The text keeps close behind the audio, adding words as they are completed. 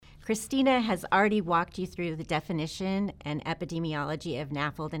Christina has already walked you through the definition and epidemiology of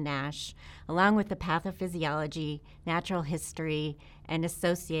NAFLD and NASH, along with the pathophysiology, natural history, and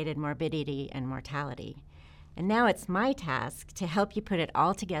associated morbidity and mortality. And now it's my task to help you put it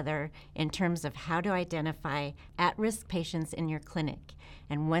all together in terms of how to identify at-risk patients in your clinic,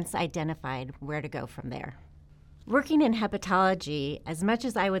 and once identified, where to go from there. Working in hepatology, as much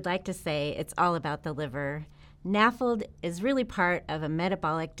as I would like to say it's all about the liver, NAFLD is really part of a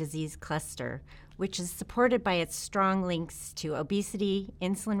metabolic disease cluster, which is supported by its strong links to obesity,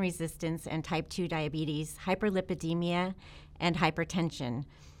 insulin resistance, and type 2 diabetes, hyperlipidemia, and hypertension.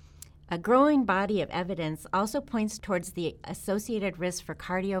 A growing body of evidence also points towards the associated risk for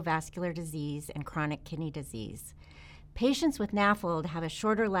cardiovascular disease and chronic kidney disease. Patients with NAFLD have a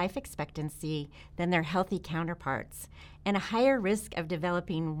shorter life expectancy than their healthy counterparts and a higher risk of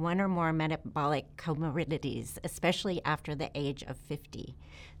developing one or more metabolic comorbidities, especially after the age of 50.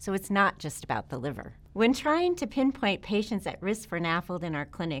 So it's not just about the liver. When trying to pinpoint patients at risk for NAFLD in our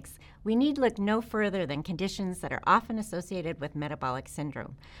clinics, we need look no further than conditions that are often associated with metabolic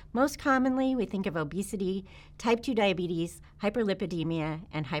syndrome. Most commonly, we think of obesity, type 2 diabetes, hyperlipidemia,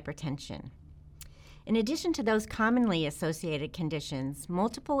 and hypertension. In addition to those commonly associated conditions,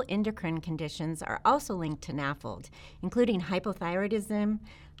 multiple endocrine conditions are also linked to NAFLD, including hypothyroidism,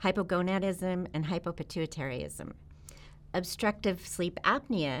 hypogonadism, and hypopituitarism. Obstructive sleep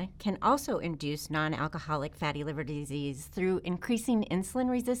apnea can also induce non-alcoholic fatty liver disease through increasing insulin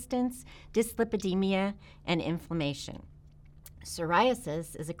resistance, dyslipidemia, and inflammation.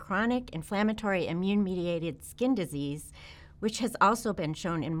 Psoriasis is a chronic inflammatory immune-mediated skin disease which has also been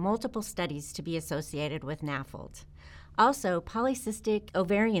shown in multiple studies to be associated with NAFLD. Also, polycystic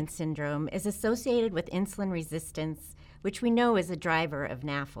ovarian syndrome is associated with insulin resistance, which we know is a driver of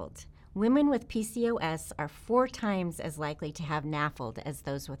NAFLD. Women with PCOS are 4 times as likely to have NAFLD as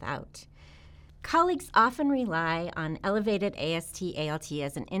those without. Colleagues often rely on elevated AST/ALT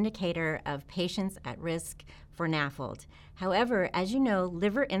as an indicator of patients at risk for NAFLD. However, as you know,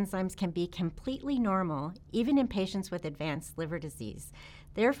 liver enzymes can be completely normal even in patients with advanced liver disease.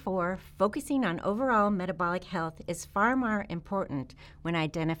 Therefore, focusing on overall metabolic health is far more important when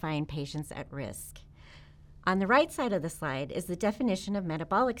identifying patients at risk. On the right side of the slide is the definition of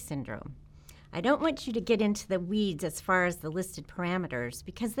metabolic syndrome. I don't want you to get into the weeds as far as the listed parameters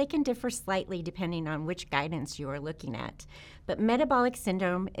because they can differ slightly depending on which guidance you are looking at. But metabolic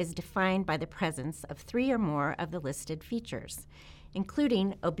syndrome is defined by the presence of 3 or more of the listed features,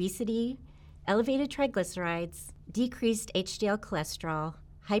 including obesity, elevated triglycerides, decreased HDL cholesterol,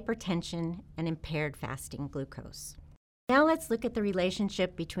 hypertension, and impaired fasting glucose. Now let's look at the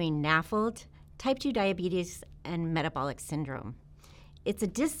relationship between NAFLD, type 2 diabetes, and metabolic syndrome. It's a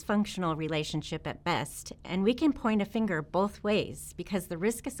dysfunctional relationship at best, and we can point a finger both ways because the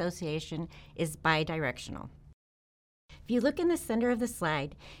risk association is bidirectional. If you look in the center of the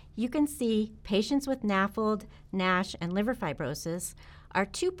slide, you can see patients with NAFLD, NASH, and liver fibrosis are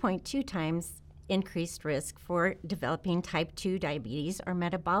 2.2 times increased risk for developing type 2 diabetes or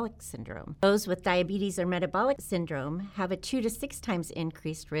metabolic syndrome. Those with diabetes or metabolic syndrome have a 2 to 6 times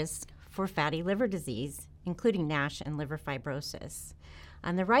increased risk for fatty liver disease, including NASH and liver fibrosis.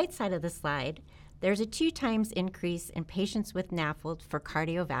 On the right side of the slide, there's a 2 times increase in patients with NAFLD for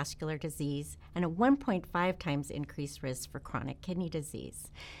cardiovascular disease and a 1.5 times increased risk for chronic kidney disease.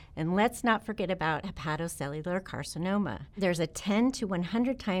 And let's not forget about hepatocellular carcinoma. There's a 10 to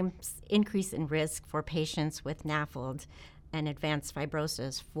 100 times increase in risk for patients with NAFLD and advanced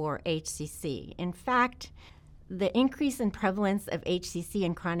fibrosis for HCC. In fact, the increase in prevalence of HCC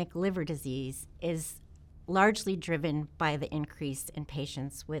and chronic liver disease is largely driven by the increase in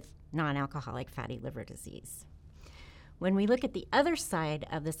patients with non-alcoholic fatty liver disease. When we look at the other side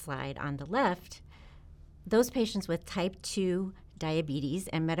of the slide on the left, those patients with type 2 diabetes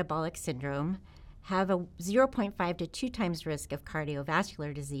and metabolic syndrome have a 0.5 to 2 times risk of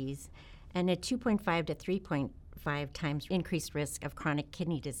cardiovascular disease and a 2.5 to 3.5 times increased risk of chronic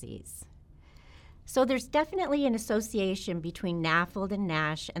kidney disease. So there's definitely an association between NAFLD and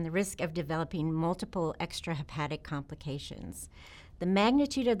NASH and the risk of developing multiple extrahepatic complications. The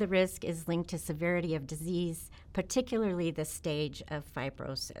magnitude of the risk is linked to severity of disease, particularly the stage of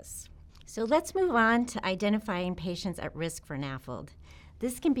fibrosis. So let's move on to identifying patients at risk for NAFLD.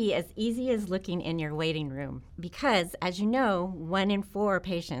 This can be as easy as looking in your waiting room because, as you know, 1 in 4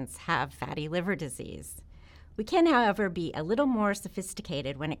 patients have fatty liver disease. We can, however, be a little more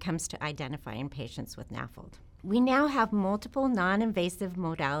sophisticated when it comes to identifying patients with NAFLD. We now have multiple non-invasive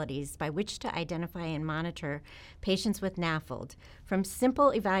modalities by which to identify and monitor patients with NAFLD, from simple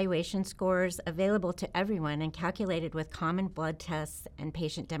evaluation scores available to everyone and calculated with common blood tests and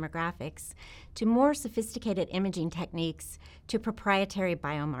patient demographics, to more sophisticated imaging techniques, to proprietary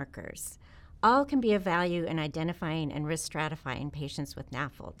biomarkers. All can be of value in identifying and risk stratifying patients with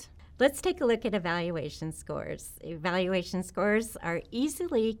NAFLD. Let's take a look at evaluation scores. Evaluation scores are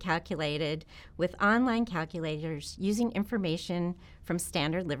easily calculated with online calculators using information from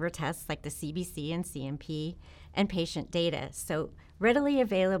standard liver tests like the CBC and CMP and patient data, so readily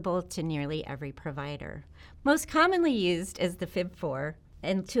available to nearly every provider. Most commonly used is the FIB-4,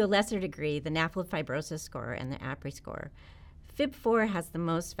 and to a lesser degree, the NAFLD fibrosis score and the APRI score. FIB-4 has the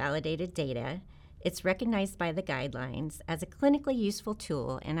most validated data. It's recognized by the guidelines as a clinically useful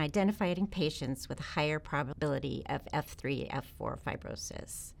tool in identifying patients with a higher probability of F3, F4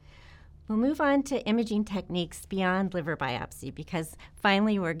 fibrosis. We'll move on to imaging techniques beyond liver biopsy because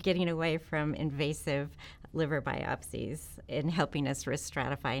finally we're getting away from invasive liver biopsies in helping us risk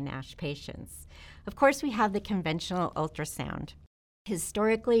stratify NASH patients. Of course, we have the conventional ultrasound.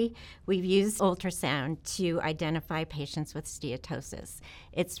 Historically, we've used ultrasound to identify patients with steatosis.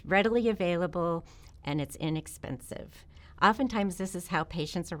 It's readily available and it's inexpensive. Oftentimes, this is how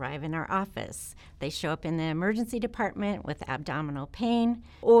patients arrive in our office. They show up in the emergency department with abdominal pain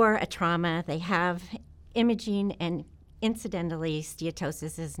or a trauma. They have imaging, and incidentally,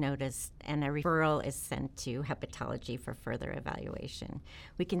 steatosis is noticed and a referral is sent to hepatology for further evaluation.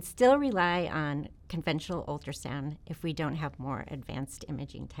 We can still rely on conventional ultrasound if we don't have more advanced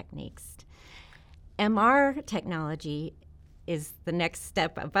imaging techniques. MR technology is the next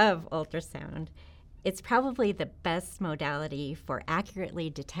step above ultrasound. It's probably the best modality for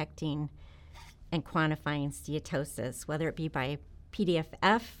accurately detecting and quantifying steatosis, whether it be by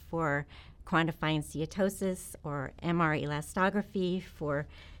PDFF for quantifying steatosis or MR elastography for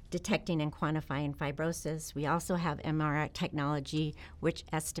detecting and quantifying fibrosis. We also have MR technology which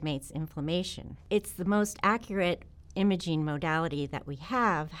estimates inflammation. It's the most accurate imaging modality that we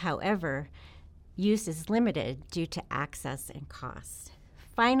have. However, use is limited due to access and cost.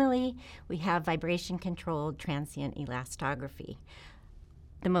 Finally, we have vibration-controlled transient elastography.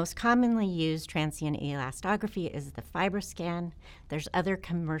 The most commonly used transient elastography is the FibroScan. There's other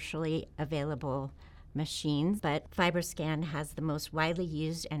commercially available machines, but FibroScan has the most widely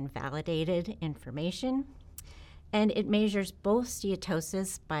used and validated information. And it measures both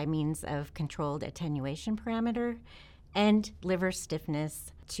steatosis by means of controlled attenuation parameter and liver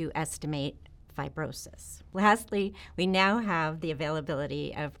stiffness to estimate fibrosis. Lastly, we now have the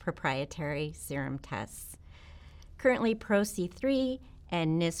availability of proprietary serum tests. Currently, PRO-C3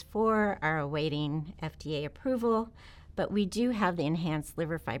 and NIS4 are awaiting FDA approval, but we do have the Enhanced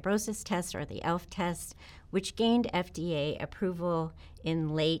Liver Fibrosis Test, or the ELF test, which gained FDA approval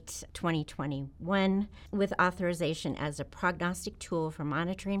in late 2021 with authorization as a prognostic tool for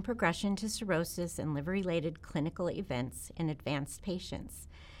monitoring progression to cirrhosis and liver-related clinical events in advanced patients.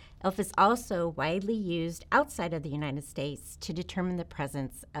 ELF is also widely used outside of the United States to determine the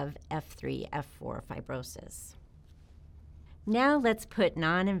presence of F3, F4 fibrosis. Now let's put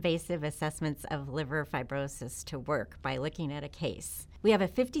non-invasive assessments of liver fibrosis to work by looking at a case. We have a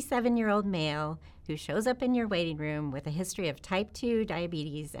 57-year-old male who shows up in your waiting room with a history of type 2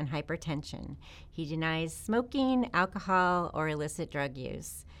 diabetes and hypertension. He denies smoking, alcohol, or illicit drug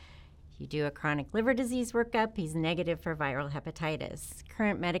use. You do a chronic liver disease workup, he's negative for viral hepatitis.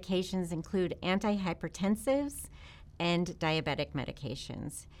 Current medications include antihypertensives and diabetic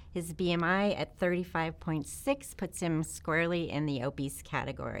medications. His BMI at 35.6 puts him squarely in the obese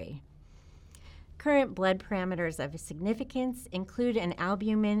category. Current blood parameters of significance include an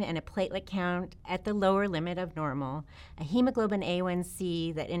albumin and a platelet count at the lower limit of normal, a hemoglobin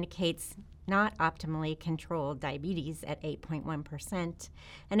A1C that indicates not optimally controlled diabetes at 8.1%,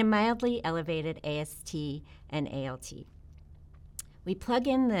 and a mildly elevated AST and ALT. We plug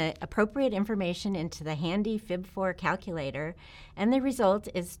in the appropriate information into the handy FIB-4 calculator, and the result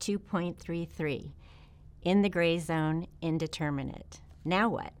is 2.33, in the gray zone, indeterminate. Now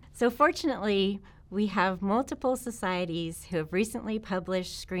what? So fortunately, we have multiple societies who have recently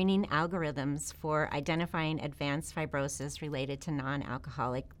published screening algorithms for identifying advanced fibrosis related to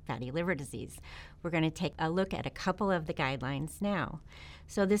non-alcoholic fatty liver disease. We're going to take a look at a couple of the guidelines now.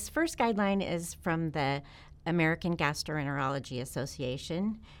 So this first guideline is from the American Gastroenterology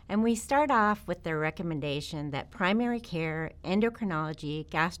Association, and we start off with their recommendation that primary care, endocrinology,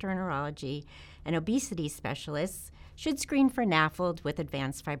 gastroenterology, and obesity specialists should screen for NAFLD with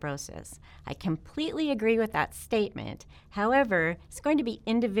advanced fibrosis. I completely agree with that statement. However, it's going to be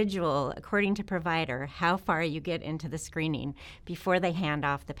individual according to provider how far you get into the screening before they hand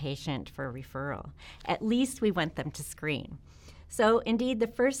off the patient for referral. At least we want them to screen. So indeed, the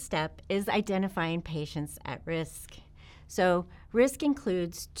first step is identifying patients at risk. So risk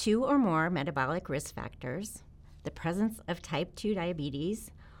includes 2 or more metabolic risk factors, the presence of type 2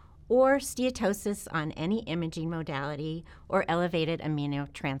 diabetes, or steatosis on any imaging modality, or elevated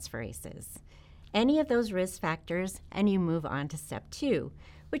aminotransferases. Any of those risk factors, and you move on to step 2,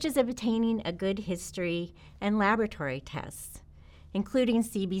 which is obtaining a good history and laboratory tests, including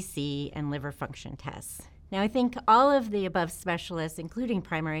CBC and liver function tests. Now, I think all of the above specialists, including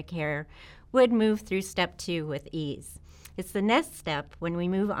primary care, would move through step 2 with ease. It's the next step when we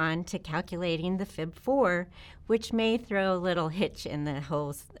move on to calculating the FIB-4, which may throw a little hitch in the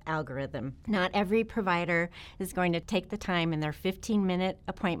whole algorithm. Not every provider is going to take the time in their 15-minute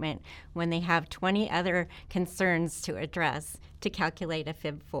appointment when they have 20 other concerns to address to calculate a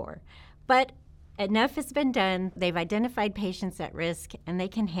FIB-4. But enough has been done. They've identified patients at risk, and they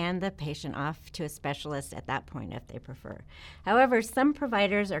can hand the patient off to a specialist at that point if they prefer. However, some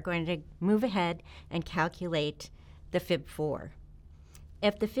providers are going to move ahead and calculate the FIB-4.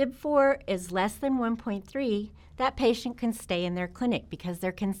 If the FIB-4 is less than 1.3, that patient can stay in their clinic because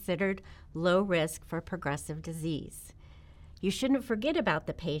they're considered low risk for progressive disease. You shouldn't forget about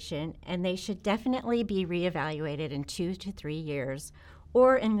the patient, and they should definitely be reevaluated in 2 to 3 years,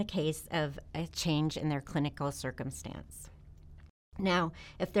 or in the case of a change in their clinical circumstance. Now,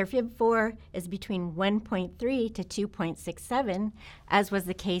 if their FIB-4 is between 1.3 to 2.67, as was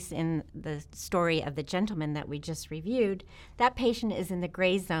the case in the story of the gentleman that we just reviewed, that patient is in the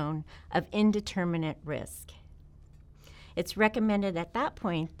gray zone of indeterminate risk. It's recommended at that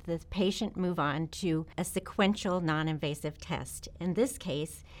point the patient move on to a sequential non-invasive test. In this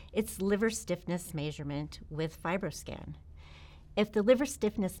case, it's liver stiffness measurement with FibroScan. If the liver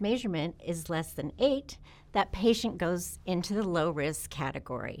stiffness measurement is less than 8, that patient goes into the low-risk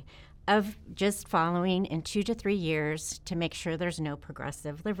category of just following in 2 to 3 years to make sure there's no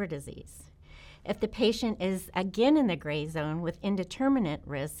progressive liver disease. If the patient is again in the gray zone with indeterminate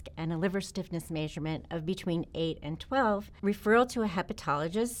risk and a liver stiffness measurement of between 8 and 12, referral to a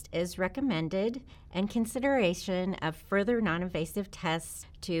hepatologist is recommended, and consideration of further non-invasive tests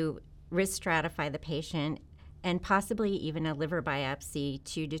to risk stratify the patient, and possibly even a liver biopsy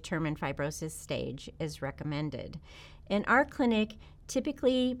to determine fibrosis stage is recommended. In our clinic,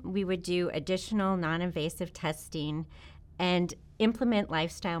 typically we would do additional non-invasive testing and implement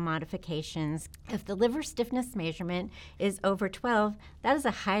lifestyle modifications. If the liver stiffness measurement is over 12, that is a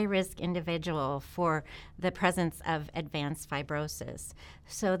high-risk individual for the presence of advanced fibrosis.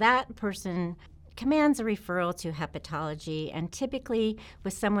 So that person commands a referral to hepatology, and typically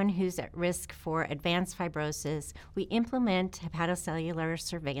with someone who's at risk for advanced fibrosis, we implement hepatocellular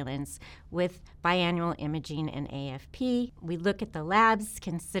surveillance with biannual imaging and AFP. We look at the labs,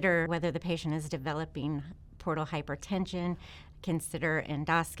 consider whether the patient is developing portal hypertension, consider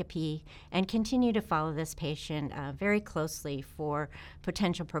endoscopy, and continue to follow this patient very closely for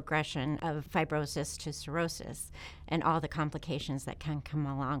potential progression of fibrosis to cirrhosis and all the complications that can come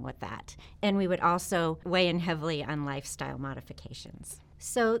along with that. And we would also weigh in heavily on lifestyle modifications.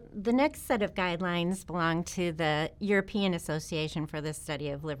 So the next set of guidelines belong to the European Association for the Study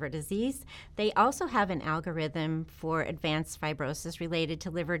of Liver Disease. They also have an algorithm for advanced fibrosis related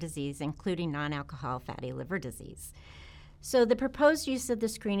to liver disease, including non-alcoholic fatty liver disease. So the proposed use of the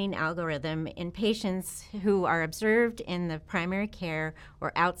screening algorithm in patients who are observed in the primary care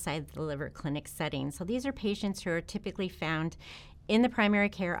or outside the liver clinic setting. So these are patients who are typically found in the primary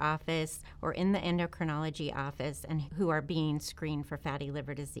care office or in the endocrinology office and who are being screened for fatty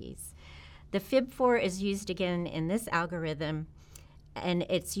liver disease. The FIB-4 is used again in this algorithm, and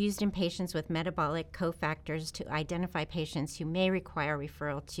it's used in patients with metabolic cofactors to identify patients who may require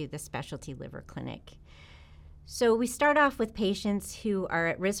referral to the specialty liver clinic. So we start off with patients who are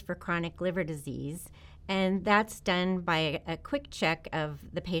at risk for chronic liver disease, and that's done by a quick check of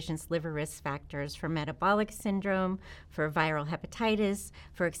the patient's liver risk factors for metabolic syndrome, for viral hepatitis,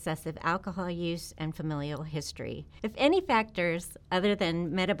 for excessive alcohol use, and familial history. If any factors other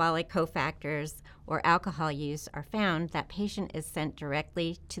than metabolic cofactors or alcohol use are found, that patient is sent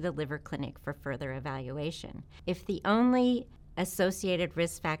directly to the liver clinic for further evaluation. If the only associated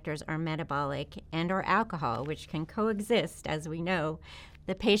risk factors are metabolic and or alcohol, which can coexist, as we know,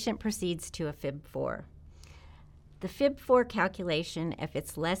 the patient proceeds to a FIB-4. The FIB-4 calculation, if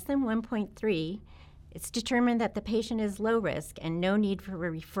it's less than 1.3, it's determined that the patient is low risk and no need for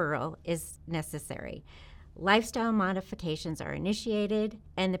a referral is necessary. Lifestyle modifications are initiated,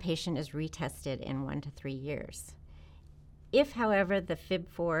 and the patient is retested in 1 to 3 years. If, however, the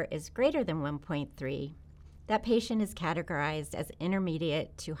FIB-4 is greater than 1.3, that patient is categorized as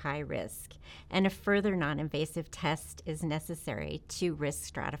intermediate to high risk, and a further non-invasive test is necessary to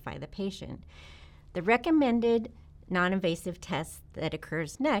risk stratify the patient. The recommended non-invasive test that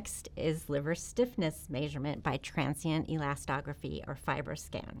occurs next is liver stiffness measurement by transient elastography or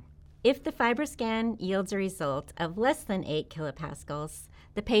FibroScan. If the FibroScan yields a result of less than 8 kilopascals,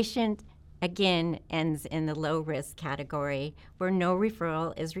 the patient again ends in the low-risk category where no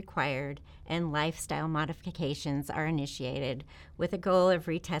referral is required and lifestyle modifications are initiated with a goal of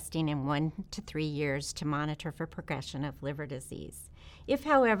retesting in 1 to 3 years to monitor for progression of liver disease. If,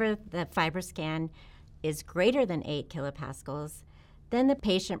 however, the FibroScan is greater than 8 kilopascals, then the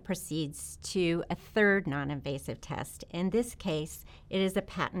patient proceeds to a third non-invasive test. In this case, it is a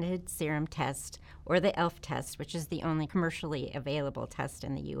patented serum test, or the ELF test, which is the only commercially available test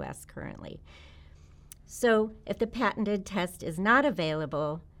in the U.S. currently. So if the patented test is not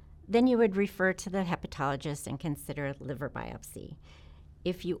available, then you would refer to the hepatologist and consider liver biopsy.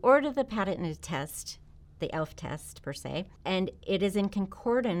 If you order the patented test, the ELF test per se, and it is in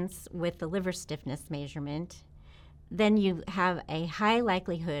concordance with the liver stiffness measurement, then you have a high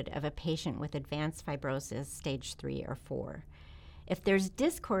likelihood of a patient with advanced fibrosis, stage 3 or 4. If there's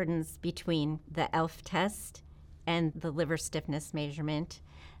discordance between the ELF test and the liver stiffness measurement,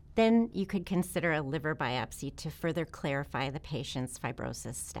 then you could consider a liver biopsy to further clarify the patient's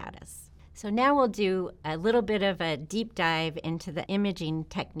fibrosis status. So now we'll do a little bit of a deep dive into the imaging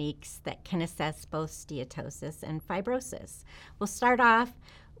techniques that can assess both steatosis and fibrosis. We'll start off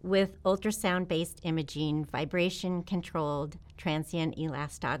with ultrasound-based imaging, vibration-controlled transient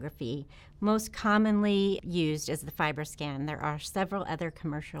elastography, most commonly used as the FibroScan. There are several other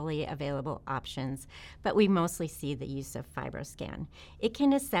commercially available options, but we mostly see the use of FibroScan. It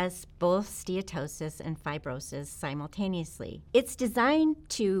can assess both steatosis and fibrosis simultaneously. It's designed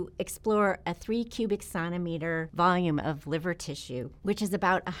to explore a 3 cubic centimeter volume of liver tissue, which is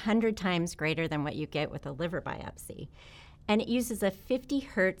about 100 times greater than what you get with a liver biopsy. And it uses a 50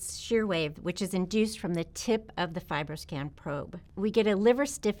 hertz shear wave, which is induced from the tip of the FibroScan probe. We get a liver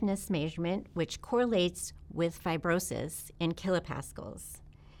stiffness measurement, which correlates with fibrosis in kilopascals.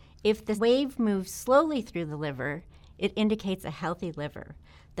 If the wave moves slowly through the liver, it indicates a healthy liver.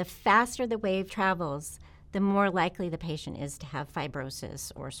 The faster the wave travels, the more likely the patient is to have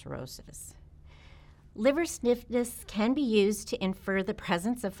fibrosis or cirrhosis. Liver stiffness can be used to infer the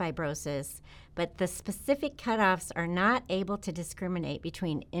presence of fibrosis, but the specific cutoffs are not able to discriminate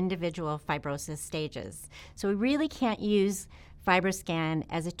between individual fibrosis stages. So we really can't use FibroScan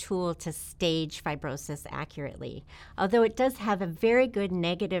as a tool to stage fibrosis accurately, although it does have a very good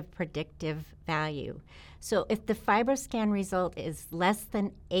negative predictive value. So if the FibroScan result is less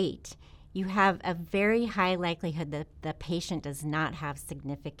than 8, you have a very high likelihood that the patient does not have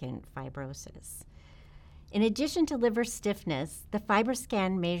significant fibrosis. In addition to liver stiffness, the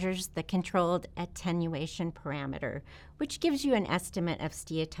FibroScan measures the controlled attenuation parameter, which gives you an estimate of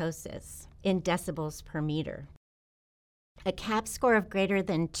steatosis in decibels per meter. A CAP score of greater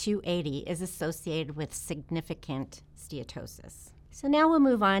than 280 is associated with significant steatosis. So now we'll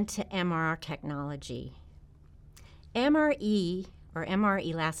move on to MR technology. MRE, or MR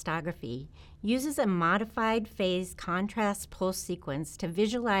elastography, uses a modified phase contrast pulse sequence to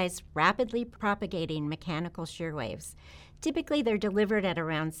visualize rapidly propagating mechanical shear waves. Typically, they're delivered at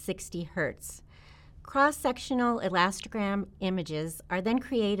around 60 hertz. Cross-sectional elastogram images are then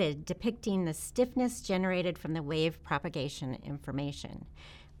created depicting the stiffness generated from the wave propagation information.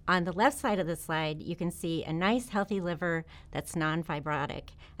 On the left side of the slide, you can see a nice healthy liver that's non-fibrotic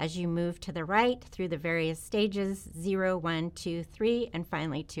as you move to the right through the various stages, 0, 1, 2, 3, and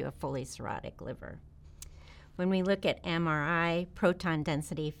finally to a fully cirrhotic liver. When we look at MRI proton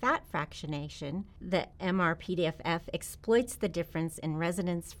density fat fractionation, the MR-PDFF exploits the difference in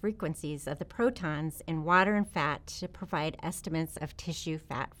resonance frequencies of the protons in water and fat to provide estimates of tissue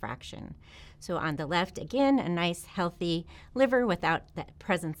fat fraction. So on the left, again, a nice healthy liver without the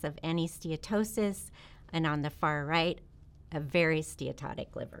presence of any steatosis, and on the far right, a very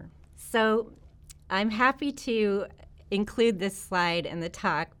steatotic liver. So I'm happy to include this slide in the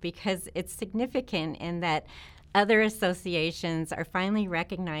talk because it's significant in that other associations are finally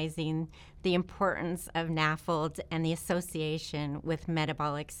recognizing the importance of NAFLD and the association with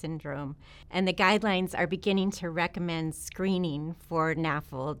metabolic syndrome. And the guidelines are beginning to recommend screening for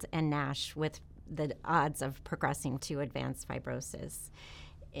NAFLD and NASH with the odds of progressing to advanced fibrosis.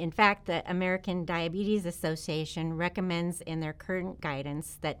 In fact, the American Diabetes Association recommends in their current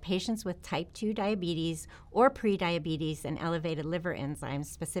guidance that patients with type 2 diabetes or prediabetes and elevated liver enzymes,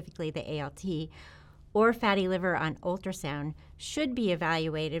 specifically the ALT, or fatty liver on ultrasound, should be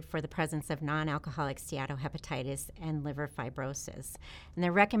evaluated for the presence of non-alcoholic steatohepatitis and liver fibrosis. And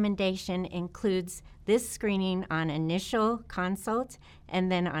the recommendation includes this screening on initial consult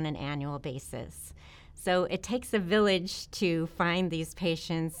and then on an annual basis. So it takes a village to find these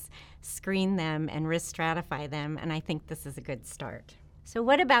patients, screen them, and risk stratify them, and I think this is a good start. So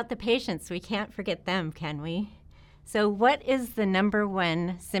what about the patients? We can't forget them, can we? So what is the number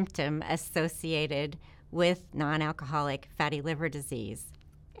one symptom associated with non-alcoholic fatty liver disease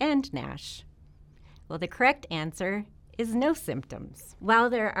and NASH? Well, the correct answer is no symptoms. While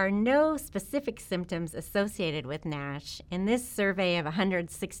there are no specific symptoms associated with NASH, in this survey of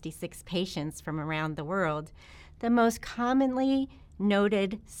 166 patients from around the world, the most commonly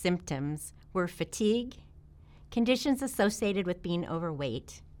noted symptoms were fatigue, conditions associated with being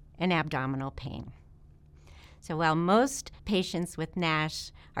overweight, and abdominal pain. So while most patients with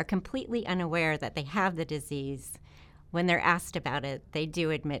NASH are completely unaware that they have the disease, when they're asked about it, they do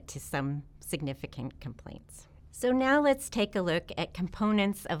admit to some significant complaints. So now let's take a look at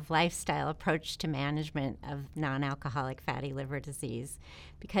components of lifestyle approach to management of non-alcoholic fatty liver disease.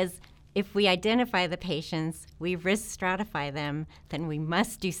 Because if we identify the patients, we risk stratify them, then we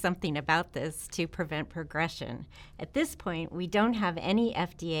must do something about this to prevent progression. At this point, we don't have any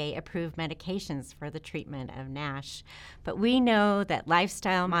FDA-approved medications for the treatment of NASH, but we know that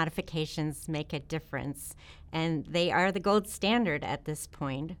lifestyle modifications make a difference, and they are the gold standard at this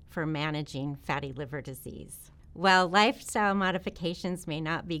point for managing fatty liver disease. While lifestyle modifications may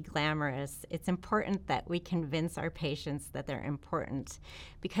not be glamorous, it's important that we convince our patients that they're important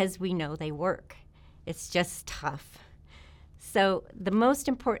because we know they work. It's just tough. So the most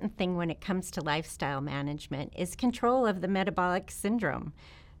important thing when it comes to lifestyle management is control of the metabolic syndrome.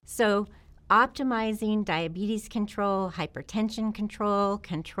 So optimizing diabetes control, hypertension control,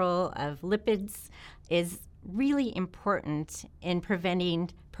 control of lipids is really important in preventing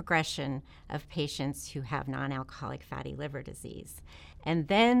progression of patients who have non-alcoholic fatty liver disease. And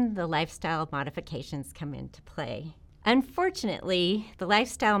then the lifestyle modifications come into play. Unfortunately, the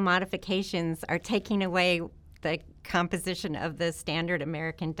lifestyle modifications are taking away the composition of the standard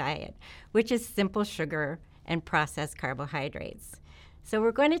American diet, which is simple sugar and processed carbohydrates. So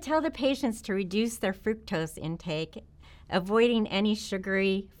we're going to tell the patients to reduce their fructose intake, avoiding any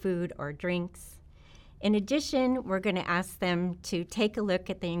sugary food or drinks. In addition, we're going to ask them to take a look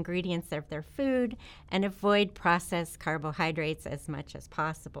at the ingredients of their food and avoid processed carbohydrates as much as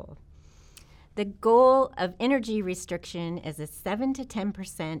possible. The goal of energy restriction is a 7 to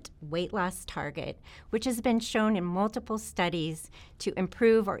 10% weight loss target, which has been shown in multiple studies to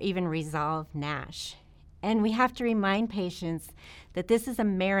improve or even resolve NASH. And we have to remind patients that this is a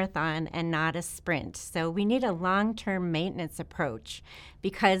marathon and not a sprint. So we need a long-term maintenance approach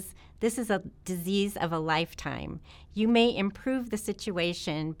because this is a disease of a lifetime. You may improve the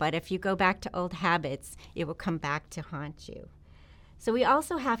situation, but if you go back to old habits, it will come back to haunt you. So we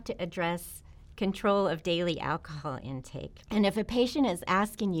also have to address control of daily alcohol intake. And if a patient is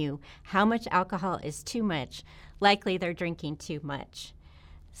asking you how much alcohol is too much, likely they're drinking too much.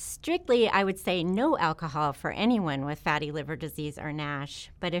 Strictly, I would say no alcohol for anyone with fatty liver disease or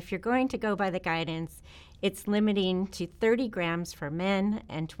NASH, but if you're going to go by the guidance, it's limiting to 30 grams for men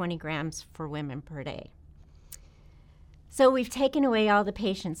and 20 grams for women per day. So we've taken away all the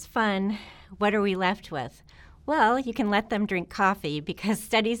patient's fun. What are we left with? Well, you can let them drink coffee because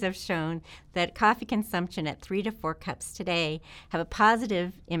studies have shown that coffee consumption at 3 to 4 cups today have a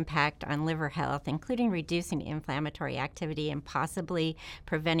positive impact on liver health, including reducing inflammatory activity and possibly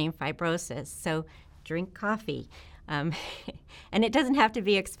preventing fibrosis. So drink coffee. And it doesn't have to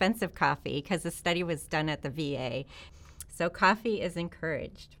be expensive coffee because the study was done at the VA. So coffee is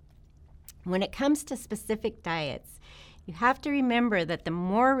encouraged. When it comes to specific diets, you have to remember that the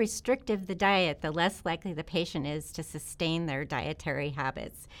more restrictive the diet, the less likely the patient is to sustain their dietary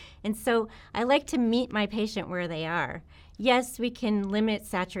habits. And so I like to meet my patient where they are. Yes, we can limit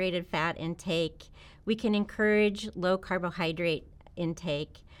saturated fat intake. We can encourage low carbohydrate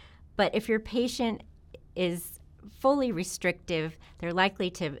intake. But if your patient is fully restrictive, they're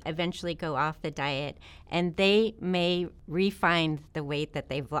likely to eventually go off the diet, and they may re-find the weight that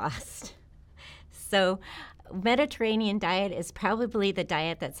they've lost. So Mediterranean diet is probably the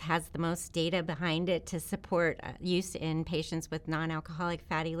diet that has the most data behind it to support use in patients with non-alcoholic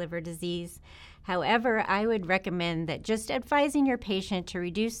fatty liver disease. However, I would recommend that just advising your patient to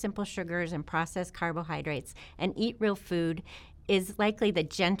reduce simple sugars and processed carbohydrates and eat real food is likely the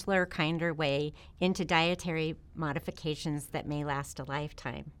gentler, kinder way into dietary modifications that may last a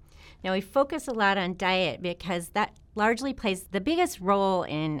lifetime. Now, we focus a lot on diet because that largely plays the biggest role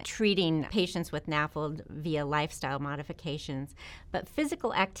in treating patients with NAFLD via lifestyle modifications, but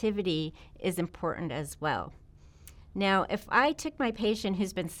physical activity is important as well. Now, if I took my patient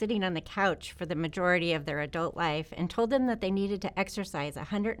who's been sitting on the couch for the majority of their adult life and told them that they needed to exercise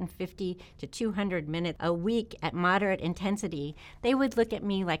 150 to 200 minutes a week at moderate intensity, they would look at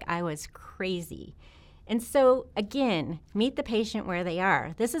me like I was crazy. And so, again, meet the patient where they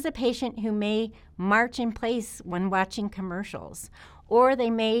are. This is a patient who may march in place when watching commercials, or they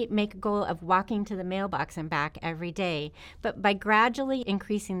may make a goal of walking to the mailbox and back every day. But by gradually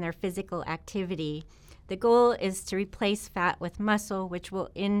increasing their physical activity, the goal is to replace fat with muscle, which will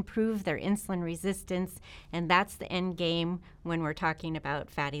improve their insulin resistance, and that's the end game when we're talking about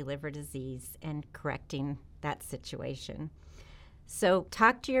fatty liver disease and correcting that situation. So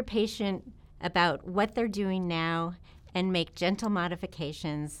talk to your patient about what they're doing now and make gentle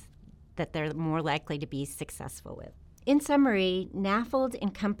modifications that they're more likely to be successful with. In summary, NAFLD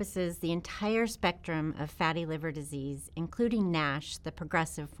encompasses the entire spectrum of fatty liver disease, including NASH, the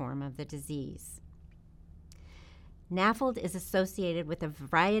progressive form of the disease. NAFLD is associated with a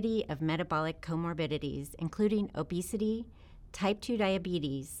variety of metabolic comorbidities, including obesity, type 2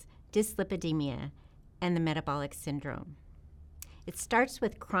 diabetes, dyslipidemia, and the metabolic syndrome. It starts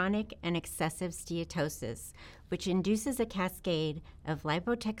with chronic and excessive steatosis, which induces a cascade of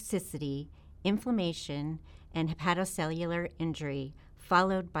lipotoxicity, inflammation, and hepatocellular injury,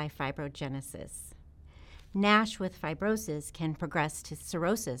 followed by fibrogenesis. NASH with fibrosis can progress to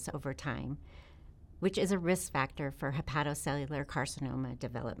cirrhosis over time, which is a risk factor for hepatocellular carcinoma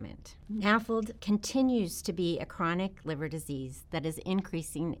development. NAFLD continues to be a chronic liver disease that is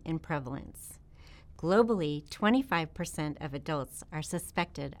increasing in prevalence. Globally, 25% of adults are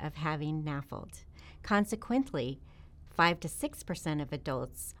suspected of having NAFLD. Consequently, 5 to 6% of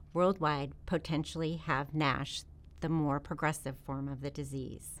adults worldwide potentially have NASH, the more progressive form of the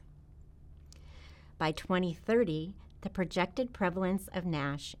disease. By 2030, the projected prevalence of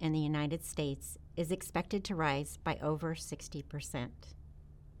NASH in the United States is expected to rise by over 60%.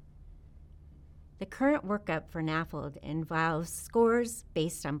 The current workup for NAFLD involves scores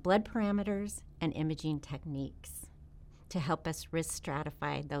based on blood parameters and imaging techniques to help us risk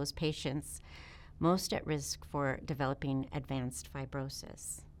stratify those patients most at risk for developing advanced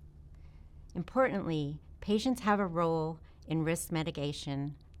fibrosis. Importantly, patients have a role in risk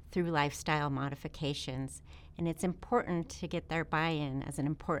mitigation through lifestyle modifications, and it's important to get their buy-in as an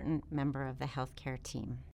important member of the healthcare team.